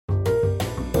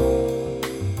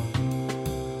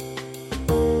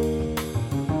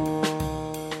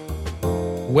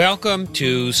Welcome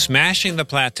to Smashing the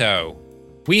Plateau.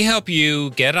 We help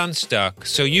you get unstuck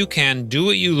so you can do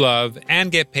what you love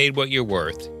and get paid what you're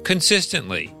worth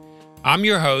consistently. I'm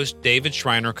your host, David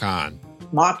Schreiner-Kahn.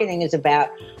 Marketing is about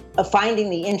finding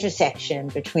the intersection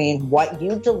between what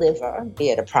you deliver, be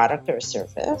it a product or a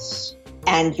service,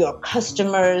 and your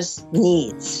customers'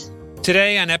 needs.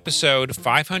 Today on episode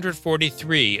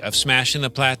 543 of Smashing the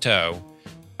Plateau,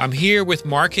 I'm here with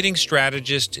marketing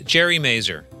strategist Jerry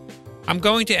Mazur. I'm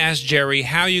going to ask Jerry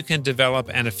how you can develop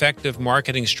an effective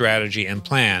marketing strategy and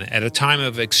plan at a time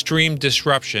of extreme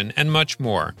disruption and much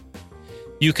more.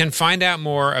 You can find out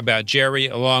more about Jerry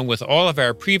along with all of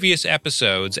our previous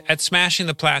episodes at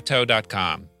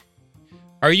smashingtheplateau.com.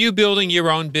 Are you building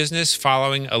your own business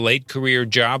following a late career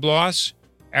job loss?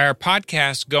 Our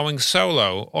podcast, Going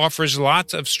Solo, offers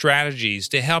lots of strategies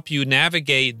to help you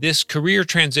navigate this career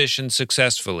transition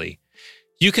successfully.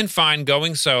 You can find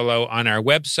Going Solo on our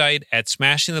website at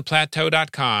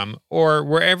smashingtheplateau.com or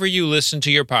wherever you listen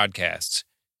to your podcasts.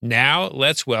 Now,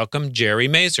 let's welcome Jerry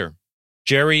Mazur.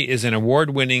 Jerry is an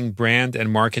award-winning brand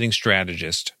and marketing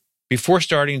strategist. Before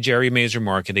starting Jerry Mazur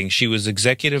Marketing, she was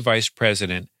Executive Vice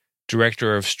President,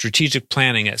 Director of Strategic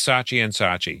Planning at Saatchi &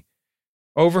 Saatchi.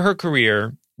 Over her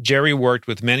career, Jerry worked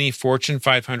with many Fortune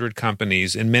 500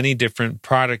 companies in many different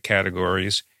product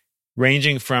categories,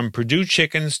 ranging from Perdue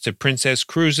Chickens to Princess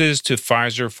Cruises to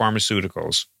Pfizer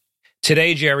Pharmaceuticals.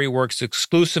 Today, Jerry works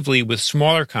exclusively with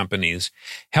smaller companies,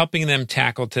 helping them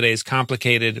tackle today's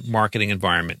complicated marketing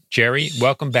environment. Jerry,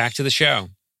 welcome back to the show.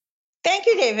 Thank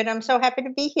you, David. I'm so happy to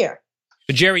be here.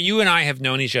 But Jerry, you and I have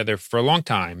known each other for a long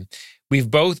time. We've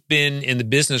both been in the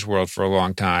business world for a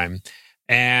long time.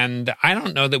 And I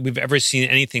don't know that we've ever seen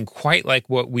anything quite like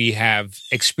what we have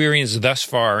experienced thus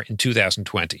far in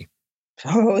 2020.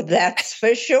 Oh, that's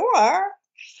for sure.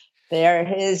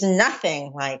 There is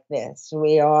nothing like this.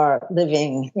 We are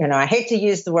living, I hate to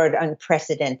use the word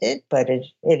unprecedented, but it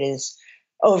is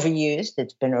overused.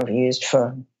 It's been overused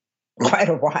for quite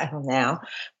a while now.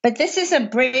 But this is a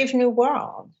brave new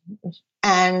world.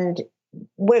 And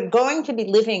we're going to be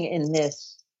living in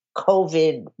this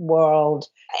COVID world,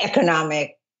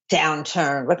 economic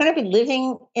downturn. We're going to be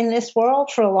living in this world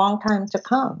for a long time to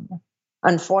come,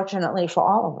 unfortunately for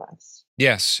all of us.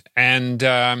 Yes. And,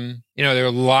 there are a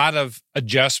lot of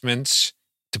adjustments,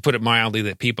 to put it mildly,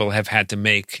 that people have had to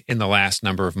make in the last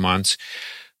number of months.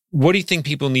 What do you think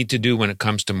people need to do when it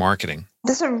comes to marketing?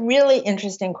 That's a really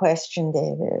interesting question,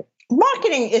 David.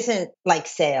 Marketing isn't like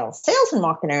sales. Sales and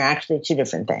marketing are actually two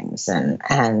different things.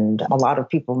 And a lot of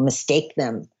people mistake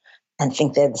them and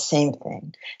think they're the same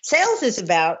thing. Sales is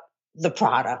about the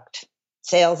product.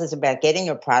 Sales is about getting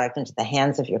your product into the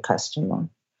hands of your customer.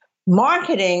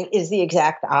 Marketing is the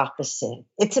exact opposite.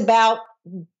 It's about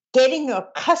getting your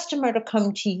customer to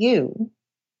come to you.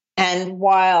 And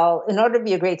while in order to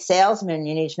be a great salesman,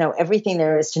 you need to know everything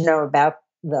there is to know about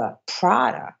the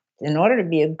product. In order to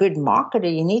be a good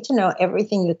marketer, you need to know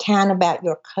everything you can about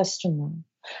your customer.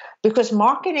 Because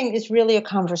marketing is really a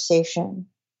conversation.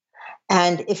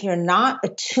 And if you're not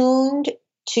attuned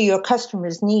to your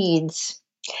customer's needs,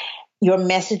 your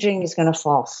messaging is going to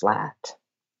fall flat.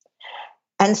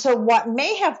 And so what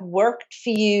may have worked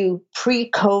for you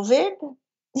pre-COVID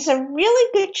is a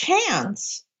really good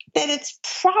chance that it's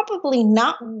probably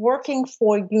not working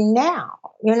for you now.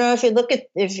 If you look at,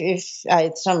 if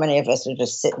so many of us are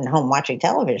just sitting home watching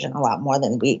television a lot more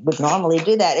than we would normally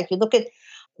do that. If you look at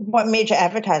what major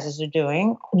advertisers are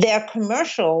doing, their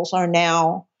commercials are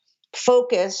now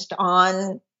focused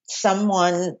on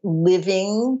someone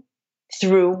living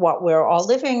through what we're all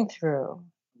living through.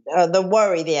 The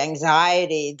worry, the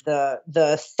anxiety,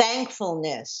 the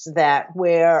thankfulness that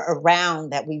we're around,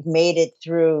 that we've made it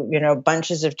through,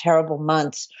 bunches of terrible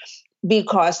months,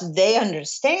 because they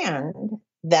understand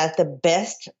that the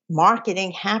best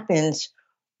marketing happens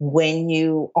when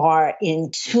you are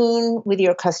in tune with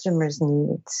your customers'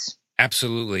 needs.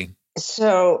 Absolutely.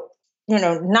 So,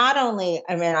 not only,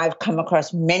 I've come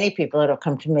across many people that have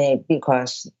come to me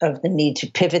because of the need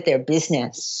to pivot their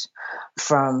business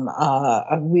from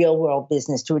a real world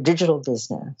business to a digital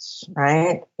business,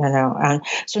 right? And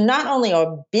so not only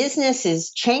are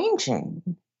businesses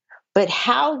changing, but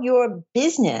how your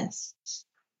business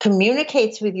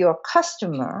communicates with your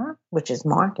customer, which is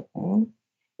marketing,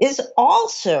 is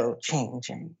also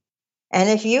changing. And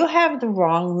if you have the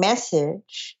wrong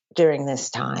message during this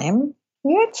time,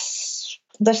 let's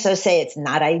just say it's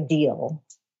not ideal.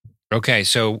 Okay,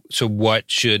 so what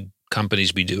should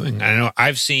companies be doing? I know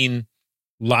I've seen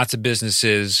lots of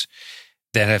businesses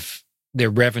that have their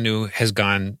revenue has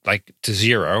gone to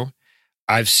zero.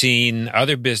 I've seen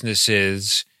other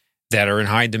businesses that are in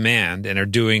high demand and are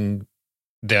doing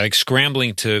they're like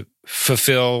scrambling to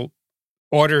fulfill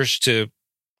orders to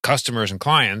customers and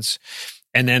clients.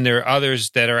 And then there are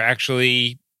others that are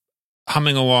actually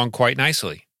humming along quite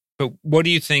nicely. But what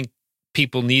do you think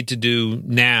people need to do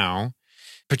now,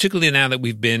 particularly now that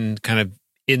we've been kind of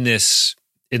in this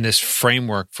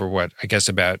framework for what, I guess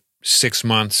about 6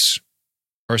 months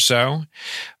or so?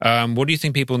 What do you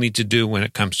think people need to do when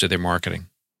it comes to their marketing?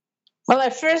 Well,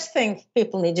 the first thing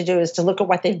people need to do is to look at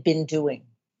what they've been doing.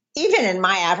 Even in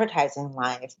my advertising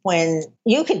life, when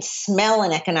you could smell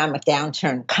an economic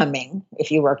downturn coming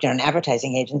if you worked in an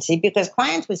advertising agency, because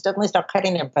clients would suddenly start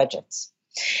cutting their budgets.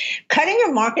 Cutting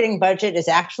your marketing budget is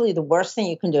actually the worst thing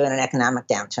you can do in an economic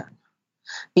downturn,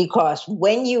 because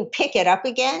when you pick it up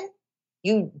again,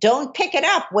 you don't pick it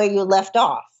up where you left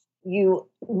off. You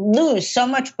lose so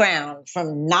much ground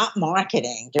from not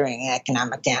marketing during an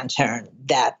economic downturn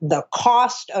that the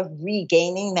cost of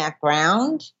regaining that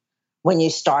ground when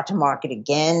you start to market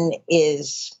again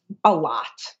is a lot.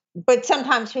 But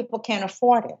sometimes people can't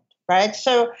afford it, right?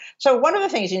 So one of the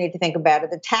things you need to think about are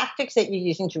the tactics that you're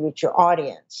using to reach your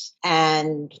audience,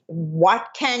 and what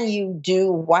can you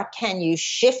do, what can you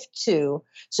shift to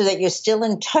so that you're still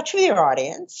in touch with your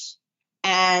audience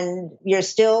and you're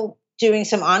still doing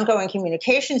some ongoing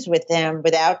communications with them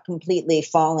without completely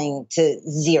falling to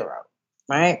zero,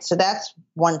 right? So that's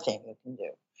one thing you can do.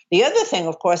 The other thing,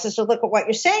 of course, is to look at what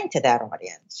you're saying to that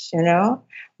audience. You know,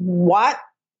 what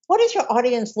is your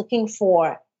audience looking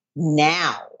for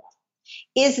now?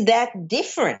 Is that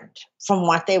different from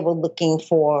what they were looking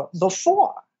for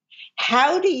before?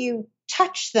 How do you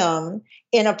touch them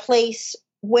in a place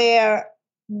where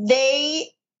they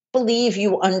believe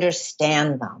you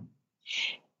understand them?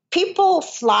 People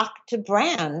flock to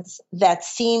brands that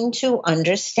seem to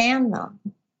understand them.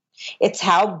 It's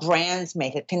how brands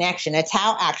make a connection. It's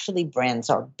how actually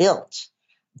brands are built,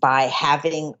 by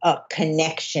having a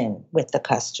connection with the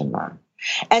customer.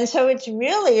 And so it's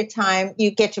really a time you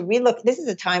get to relook. This is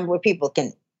a time where people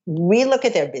can relook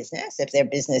at their business. If their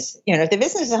business, if the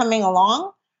business is humming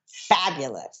along,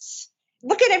 fabulous.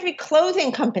 Look at every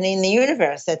clothing company in the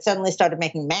universe that suddenly started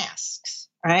making masks,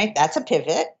 right? That's a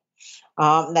pivot.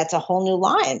 That's a whole new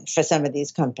line for some of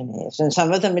these companies. And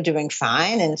some of them are doing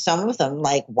fine. And some of them,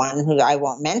 like one who I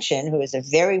won't mention, who is a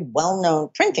very well-known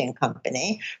printing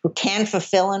company who can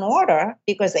fulfill an order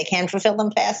because they can't fulfill them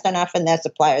fast enough, and their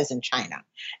suppliers in China.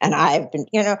 And I've been,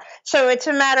 so it's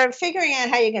a matter of figuring out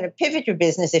how you're going to pivot your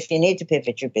business if you need to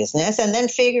pivot your business, and then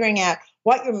figuring out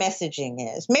what your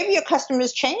messaging is. Maybe your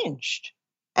customer's changed.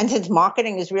 And since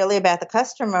marketing is really about the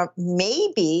customer,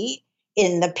 maybe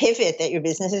in the pivot that your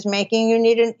business is making,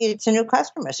 it's a new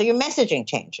customer. So your messaging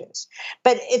changes.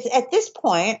 But it's at this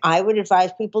point, I would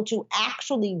advise people to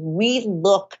actually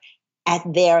relook at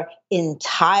their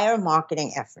entire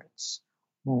marketing efforts,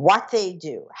 what they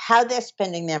do, how they're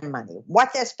spending their money,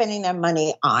 what they're spending their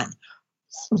money on,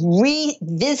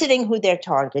 revisiting who their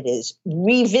target is,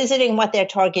 revisiting what their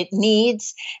target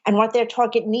needs and what their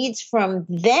target needs from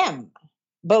them,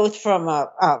 both from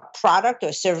a product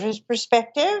or service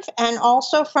perspective and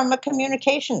also from a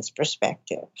communications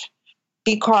perspective.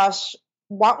 Because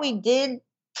what we did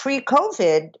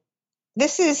pre-COVID,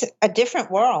 this is a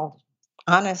different world,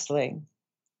 honestly,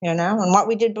 and what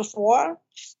we did before,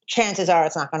 chances are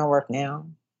it's not going to work now.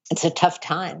 It's a tough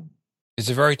time. It's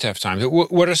a very tough time.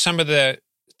 What are some of the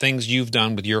things you've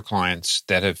done with your clients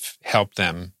that have helped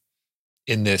them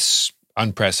in this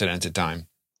unprecedented time?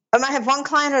 I have one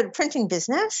client at a printing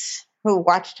business who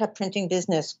watched her printing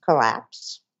business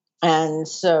collapse. And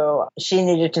so she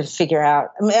needed to figure out,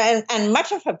 and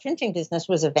much of her printing business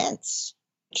was events.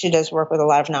 She does work with a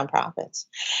lot of nonprofits.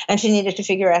 And she needed to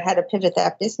figure out how to pivot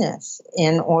that business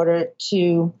in order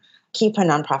to keep her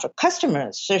nonprofit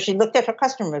customers. So she looked at her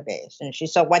customer base and she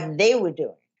saw what they were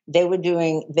doing. They were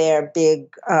doing their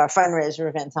big fundraiser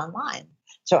events online.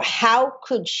 So how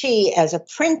could she, as a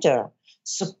printer,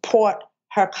 support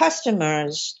her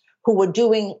customers who were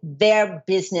doing their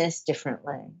business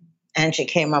differently? And she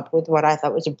came up with what I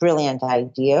thought was a brilliant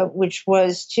idea, which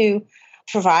was to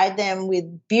provide them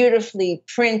with beautifully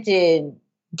printed,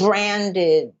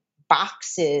 branded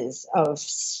boxes of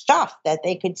stuff that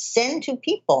they could send to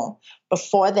people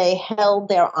before they held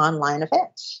their online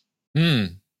events.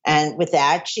 And with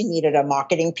that, she needed a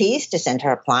marketing piece to send to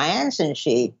her clients, and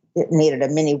she needed a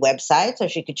mini website so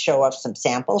she could show off some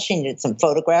samples. She needed some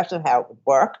photographs of how it would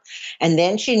work. And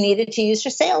then she needed to use her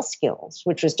sales skills,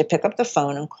 which was to pick up the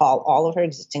phone and call all of her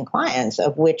existing clients,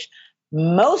 of which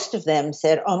most of them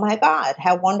said, "Oh my God,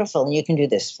 how wonderful. And you can do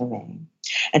this for me."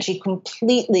 And she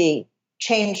completely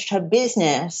changed her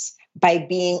business by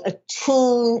being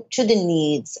attuned to the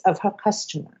needs of her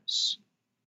customers.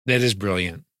 That is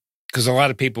brilliant, because a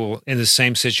lot of people in the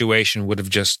same situation would have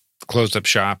just closed up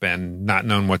shop and not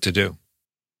known what to do.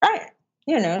 Right.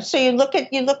 So you look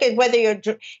at whether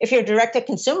if you're a direct to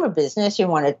consumer business, you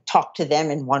want to talk to them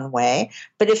in one way.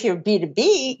 But if you're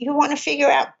B2B, you want to figure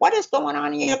out what is going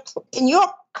on in your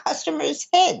customers'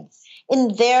 heads,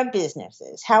 in their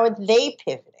businesses. How are they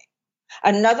pivoting?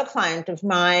 Another client of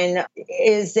mine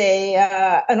is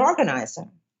an organizer.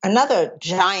 Another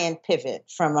giant pivot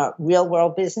from a real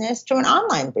world business to an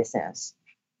online business,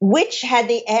 which had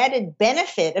the added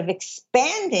benefit of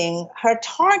expanding her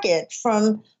target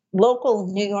from local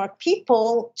New York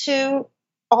people to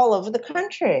all over the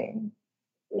country.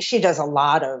 She does a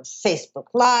lot of Facebook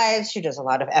Lives. She does a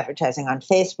lot of advertising on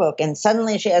Facebook. And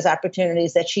suddenly she has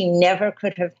opportunities that she never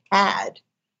could have had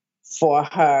for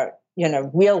her,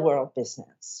 real world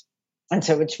business. And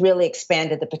so it's really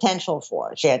expanded the potential for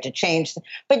her. She had to change.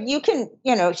 But you can,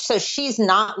 so she's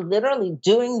not literally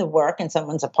doing the work in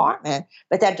someone's apartment,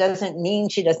 but that doesn't mean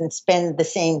she doesn't spend the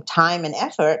same time and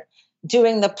effort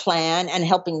doing the plan and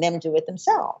helping them do it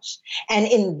themselves. And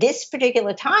in this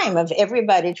particular time of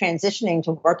everybody transitioning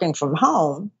to working from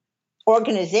home,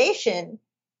 organization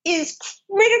is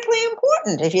critically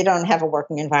important if you don't have a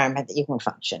working environment that you can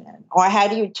function in. Or how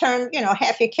do you turn,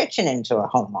 half your kitchen into a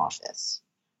home office?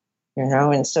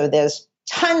 And so there's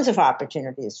tons of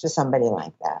opportunities for somebody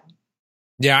like that.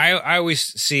 Yeah, I always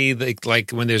see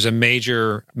like when there's a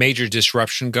major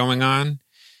disruption going on,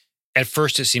 at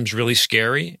first it seems really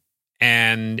scary,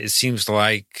 and it seems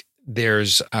like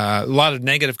there's a lot of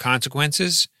negative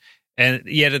consequences, and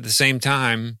yet at the same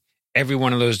time, every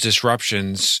one of those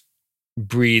disruptions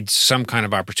breeds some kind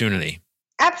of opportunity.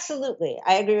 Absolutely.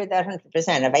 I agree with that 100%.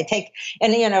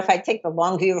 If I take the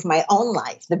long view of my own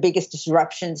life, the biggest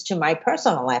disruptions to my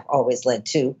personal life always led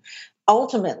to,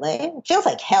 ultimately, it feels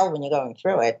like hell when you're going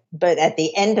through it, but at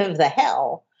the end of the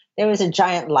hell, there was a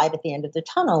giant light at the end of the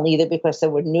tunnel, either because there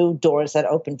were new doors that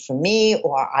opened for me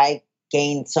or I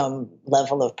gained some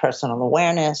level of personal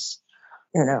awareness,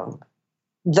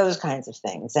 those kinds of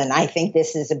things. And I think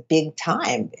this is a big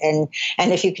time. And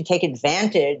if you can take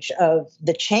advantage of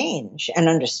the change and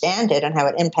understand it and how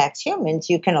it impacts humans,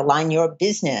 you can align your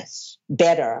business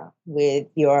better with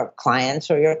your clients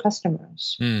or your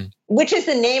customers, which is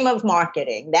the name of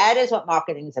marketing. That is what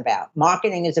marketing is about.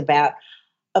 Marketing is about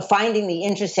finding the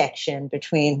intersection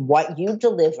between what you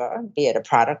deliver, be it a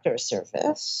product or a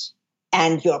service,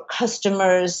 and your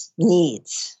customers'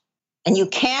 needs. And you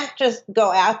can't just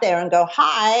go out there and go,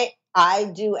 hi, I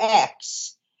do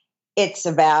X. It's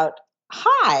about,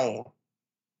 hi,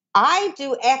 I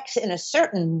do X in a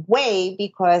certain way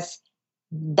because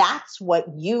that's what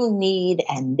you need.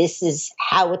 And this is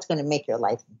how it's going to make your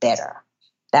life better.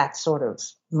 That's sort of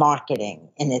marketing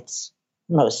in its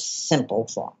most simple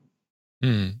form.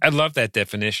 I love that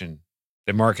definition.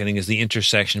 That marketing is the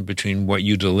intersection between what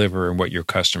you deliver and what your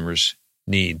customers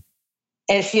need.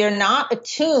 If you're not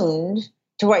attuned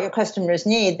to what your customers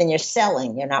need, then you're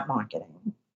selling, you're not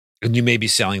marketing. And you may be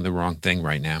selling the wrong thing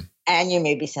right now. And you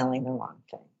may be selling the wrong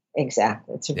thing.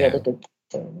 Exactly. It's a really good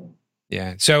thing.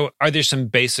 Yeah. So are there some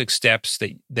basic steps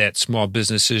that small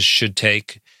businesses should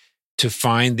take to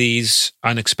find these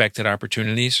unexpected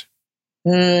opportunities?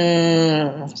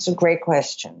 It's a great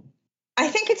question. I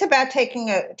think it's about taking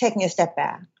a step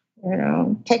back,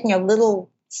 taking a little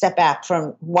step back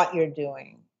from what you're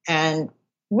doing and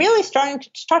really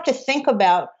start to think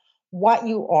about what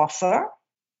you offer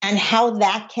and how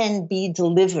that can be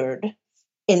delivered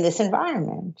in this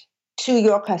environment to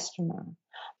your customer.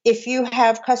 If you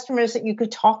have customers that you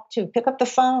could talk to, pick up the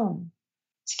phone,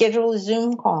 schedule a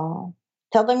Zoom call,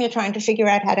 tell them you're trying to figure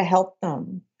out how to help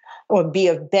them or be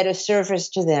of better service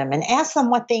to them, and ask them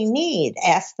what they need.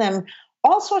 Ask them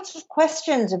all sorts of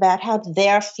questions about how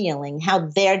they're feeling, how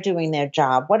they're doing their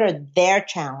job, what are their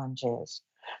challenges.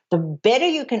 The better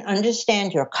you can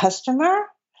understand your customer,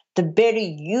 the better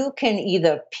you can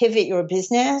either pivot your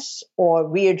business or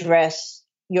readdress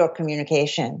your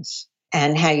communications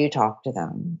and how you talk to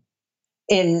them.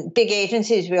 In big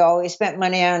agencies, we always spent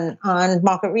money on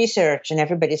market research, and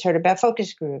everybody's heard about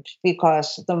focus groups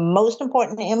because the most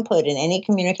important input in any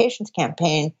communications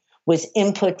campaign was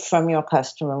input from your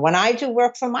customer. When I do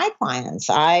work for my clients,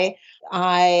 I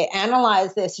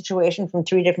analyze their situation from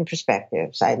 3 different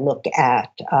perspectives. I look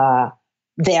at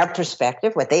their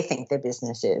perspective, what they think their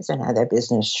business is and how their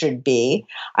business should be.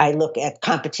 I look at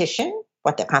competition,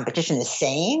 what the competition is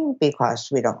saying, because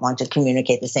we don't want to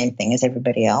communicate the same thing as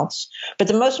everybody else. But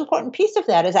the most important piece of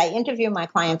that is I interview my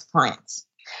clients' clients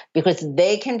because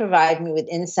they can provide me with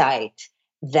insight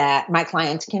that my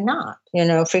clients cannot.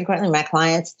 Frequently my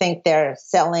clients think they're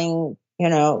selling,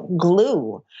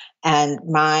 glue.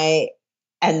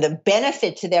 And the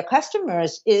benefit to their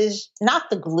customers is not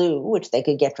the glue, which they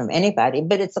could get from anybody,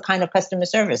 but it's the kind of customer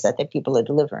service that the people are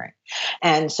delivering.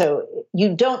 And so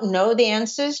you don't know the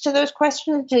answers to those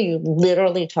questions until you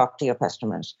literally talk to your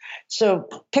customers. So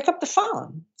pick up the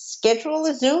phone, schedule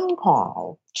a Zoom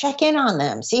call, check in on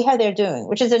them, see how they're doing,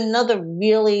 which is another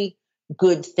really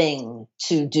good thing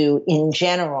to do in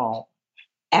general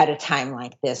at a time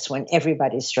like this when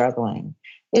everybody's struggling.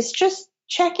 It's just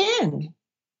check in.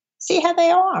 See how they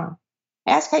are.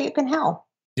 Ask how you can help.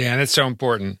 Yeah, that's so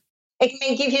important. It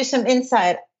may give you some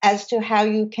insight as to how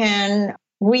you can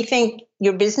rethink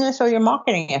your business or your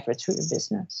marketing efforts for your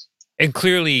business. And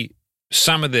clearly,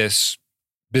 some of this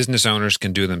business owners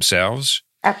can do themselves.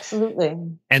 Absolutely.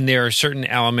 And there are certain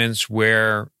elements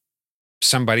where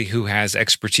somebody who has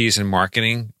expertise in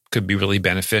marketing could be really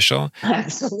beneficial.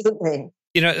 Absolutely.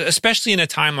 Especially in a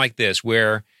time like this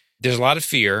where there's a lot of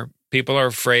fear. People are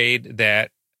afraid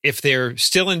that if they're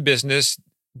still in business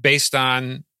based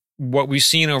on what we've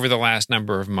seen over the last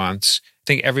number of months, I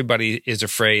think everybody is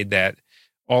afraid that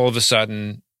all of a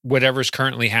sudden, whatever's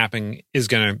currently happening is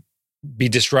going to be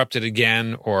disrupted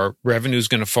again, or revenue is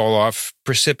going to fall off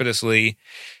precipitously.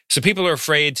 So people are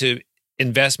afraid to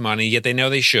invest money, yet they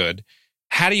know they should.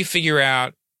 How do you figure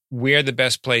out where the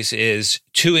best place is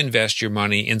to invest your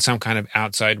money in some kind of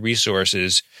outside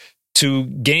resources to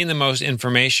gain the most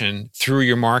information through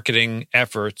your marketing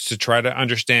efforts to try to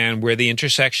understand where the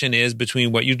intersection is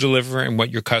between what you deliver and what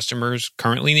your customers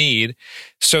currently need,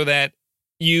 so that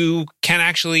you can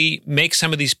actually make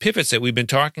some of these pivots that we've been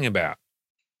talking about?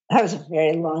 That was a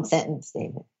very long sentence,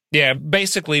 David. Yeah,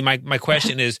 basically my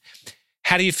question is,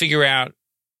 how do you figure out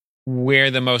where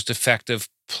the most effective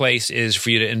place is for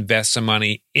you to invest some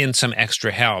money in some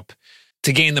extra help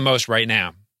to gain the most right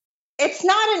now? It's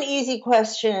not an easy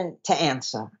question to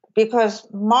answer because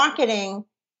marketing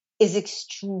is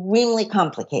extremely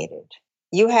complicated.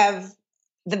 You have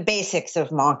the basics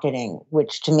of marketing,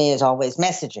 which to me is always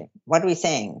messaging. What are we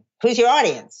saying? Who's your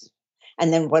audience?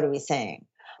 And then what are we saying?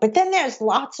 But then there's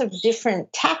lots of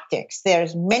different tactics.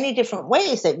 There's many different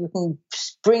ways that you can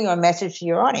bring your message to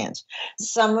your audience.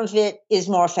 Some of it is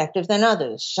more effective than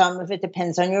others. Some of it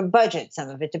depends on your budget. Some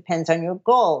of it depends on your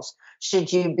goals.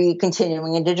 Should you be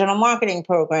continuing a digital marketing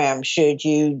program? Should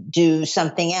you do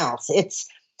something else?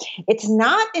 It's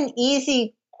not an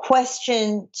easy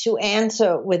question to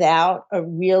answer without a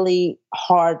really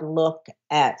hard look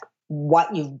at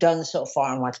what you've done so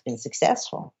far and what's been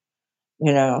successful.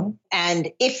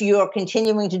 And if you're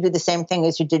continuing to do the same thing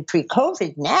as you did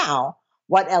pre-COVID now,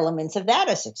 what elements of that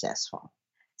are successful?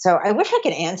 So I wish I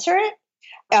could answer it.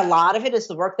 A lot of it is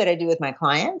the work that I do with my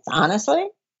clients, honestly.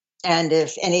 And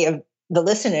if any of the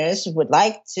listeners would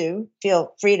like to,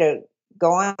 feel free to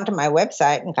go onto my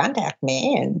website and contact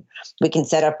me, and we can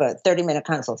set up a 30-minute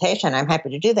consultation. I'm happy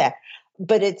to do that.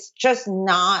 But it's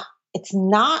not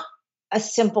a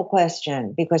simple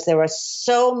question because there are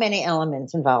so many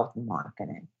elements involved in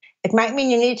marketing. It might mean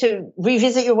you need to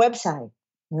revisit your website.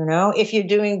 If you're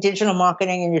doing digital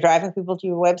marketing and you're driving people to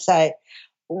your website,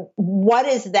 what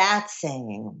is that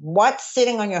saying? What's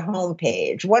sitting on your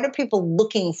homepage? What are people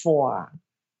looking for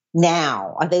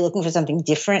now? Are they looking for something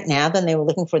different now than they were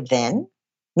looking for then?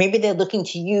 Maybe they're looking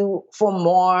to you for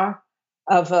more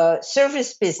of a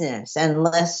service business and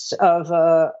less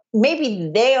of maybe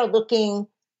they are looking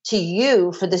to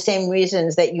you for the same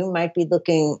reasons that you might be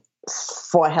looking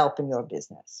for help in your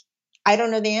business. I don't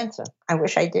know the answer. I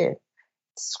wish I did.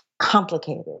 It's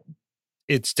complicated.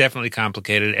 It's definitely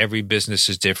complicated. Every business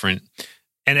is different,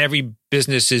 and every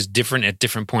business is different at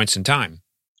different points in time.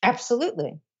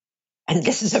 Absolutely. And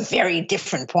this is a very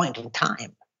different point in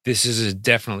time. This is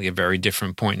definitely a very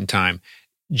different point in time.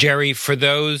 Jerry, for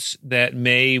those that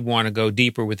may want to go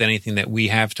deeper with anything that we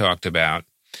have talked about,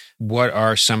 what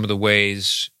are some of the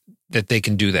ways that they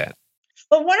can do that?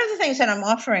 Well, one of the things that I'm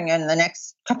offering in the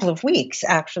next couple of weeks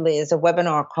actually is a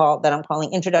webinar that I'm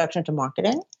calling Introduction to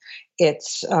Marketing.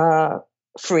 It's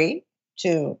free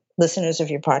to listeners of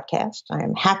your podcast. I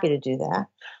am happy to do that.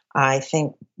 I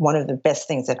think one of the best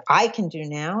things that I can do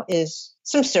now is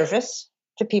some service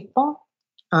to people,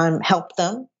 help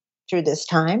them through this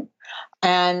time.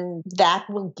 And that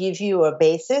will give you a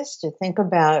basis to think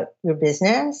about your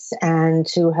business and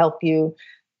to help you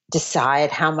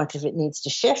decide how much of it needs to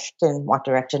shift and what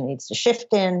direction it needs to shift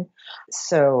in.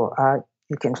 So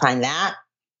you can find that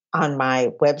on my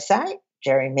website,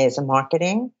 Jerry Meza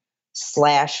Marketing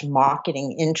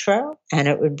 /marketing intro. And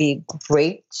it would be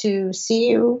great to see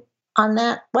you on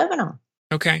that webinar.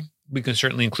 Okay. We can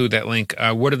certainly include that link.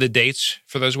 What are the dates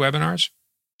for those webinars?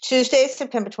 Tuesday,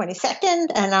 September 22nd,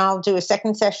 and I'll do a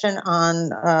second session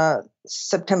on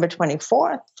September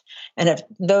 24th. And if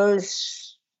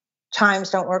those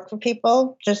times don't work for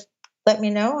people, just let me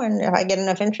know. And if I get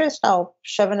enough interest, I'll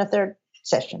shove in a third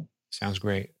session. Sounds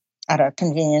great. At a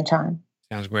convenient time.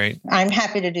 Sounds great. I'm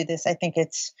happy to do this. I think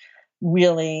it's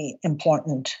really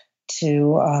important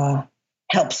to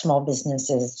help small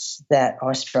businesses that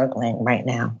are struggling right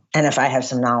now. And if I have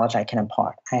some knowledge I can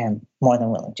impart, I am more than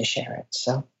willing to share it.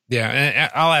 So yeah,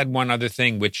 and I'll add one other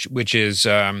thing, which is,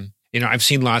 I've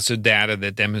seen lots of data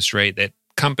that demonstrate that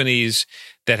companies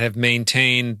that have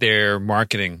maintained their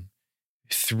marketing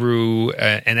through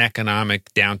an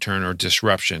economic downturn or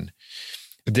disruption,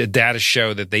 the data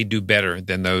show that they do better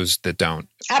than those that don't.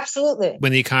 Absolutely.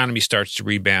 When the economy starts to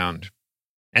rebound,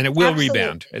 and it will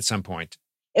rebound at some point.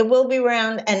 It will be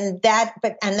around, and that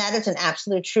is an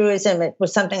absolute truism. It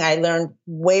was something I learned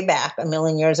way back a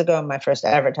million years ago in my first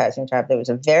advertising job. There was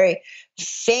a very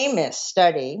famous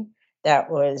study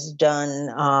that was done.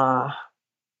 I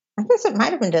guess it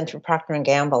might have been done through Procter &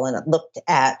 Gamble, and it looked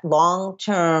at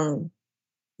long-term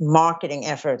marketing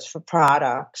efforts for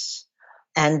products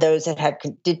and those that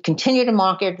did continue to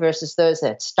market versus those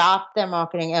that stopped their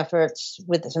marketing efforts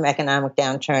with some economic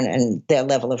downturn and their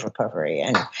level of recovery.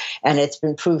 And it's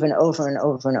been proven over and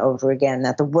over and over again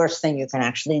that the worst thing you can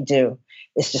actually do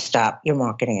is to stop your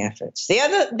marketing efforts. The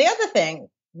other thing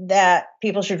that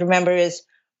people should remember is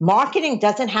marketing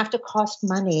doesn't have to cost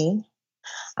money.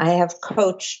 I have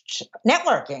coached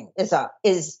networking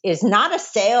is not a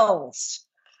sales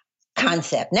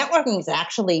concept. Networking is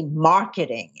actually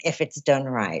marketing if it's done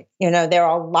right. There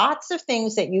are lots of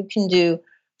things that you can do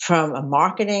from a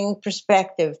marketing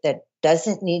perspective that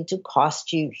doesn't need to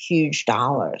cost you huge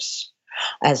dollars,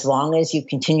 as long as you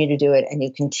continue to do it and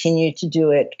you continue to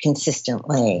do it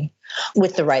consistently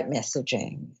with the right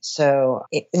messaging. So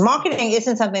marketing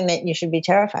isn't something that you should be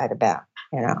terrified about.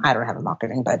 I don't have a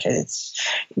marketing budget.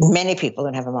 Many people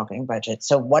don't have a marketing budget.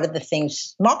 So what are the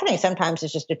things? Marketing sometimes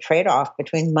is just a trade-off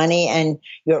between money and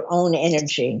your own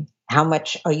energy. How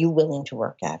much are you willing to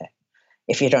work at it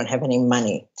if you don't have any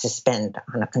money to spend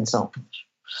on a consultant?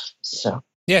 So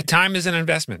yeah, time is an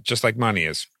investment, just like money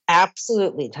is.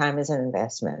 Absolutely, time is an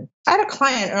investment. I had a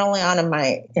client early on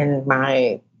in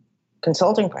my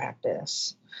consulting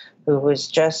practice who was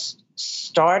just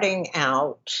starting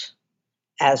out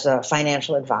as a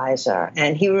financial advisor.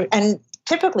 And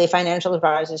typically financial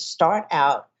advisors start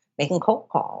out making cold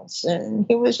calls. And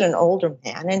he was an older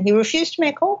man and he refused to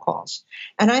make cold calls.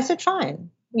 And I said, fine,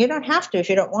 you don't have to if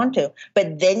you don't want to.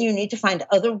 But then you need to find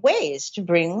other ways to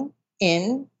bring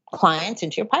in clients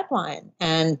into your pipeline.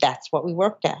 And that's what we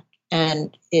worked at.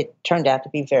 And it turned out to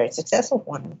be very successful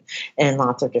for him in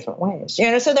lots of different ways.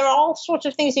 So there are all sorts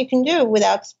of things you can do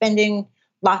without spending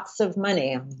lots of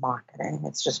money on marketing.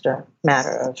 It's just a matter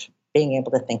of being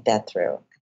able to think that through.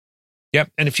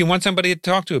 Yep. And if you want somebody to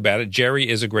talk to about it, Jerry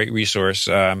is a great resource.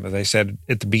 As I said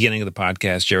at the beginning of the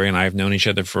podcast, Jerry and I have known each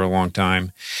other for a long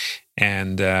time.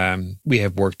 And we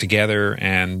have worked together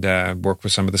and worked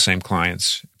with some of the same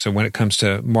clients. So when it comes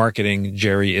to marketing,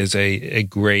 Jerry is a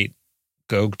great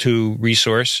go-to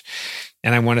resource.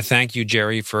 And I want to thank you,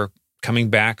 Jerry, for coming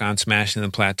back on Smashing the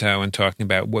Plateau and talking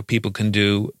about what people can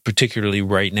do, particularly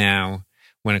right now,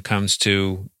 when it comes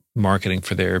to marketing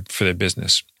for their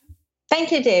business.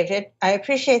 Thank you, David. I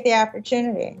appreciate the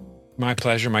opportunity. My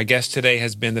pleasure. My guest today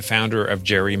has been the founder of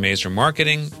Jerry Mazer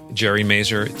Marketing, Jerry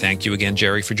Mazer. Thank you again,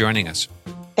 Jerry, for joining us.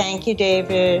 Thank you,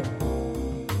 David.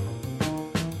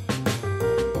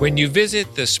 When you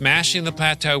visit the Smashing the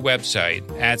Plateau website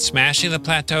at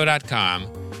smashingtheplateau.com,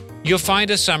 you'll find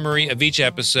a summary of each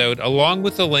episode along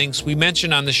with the links we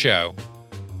mention on the show.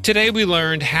 Today we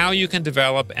learned how you can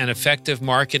develop an effective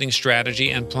marketing strategy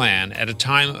and plan at a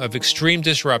time of extreme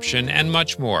disruption and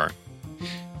much more.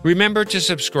 Remember to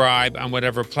subscribe on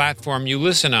whatever platform you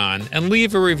listen on and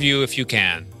leave a review if you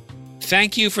can.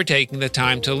 Thank you for taking the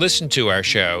time to listen to our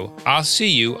show. I'll see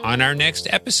you on our next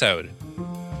episode.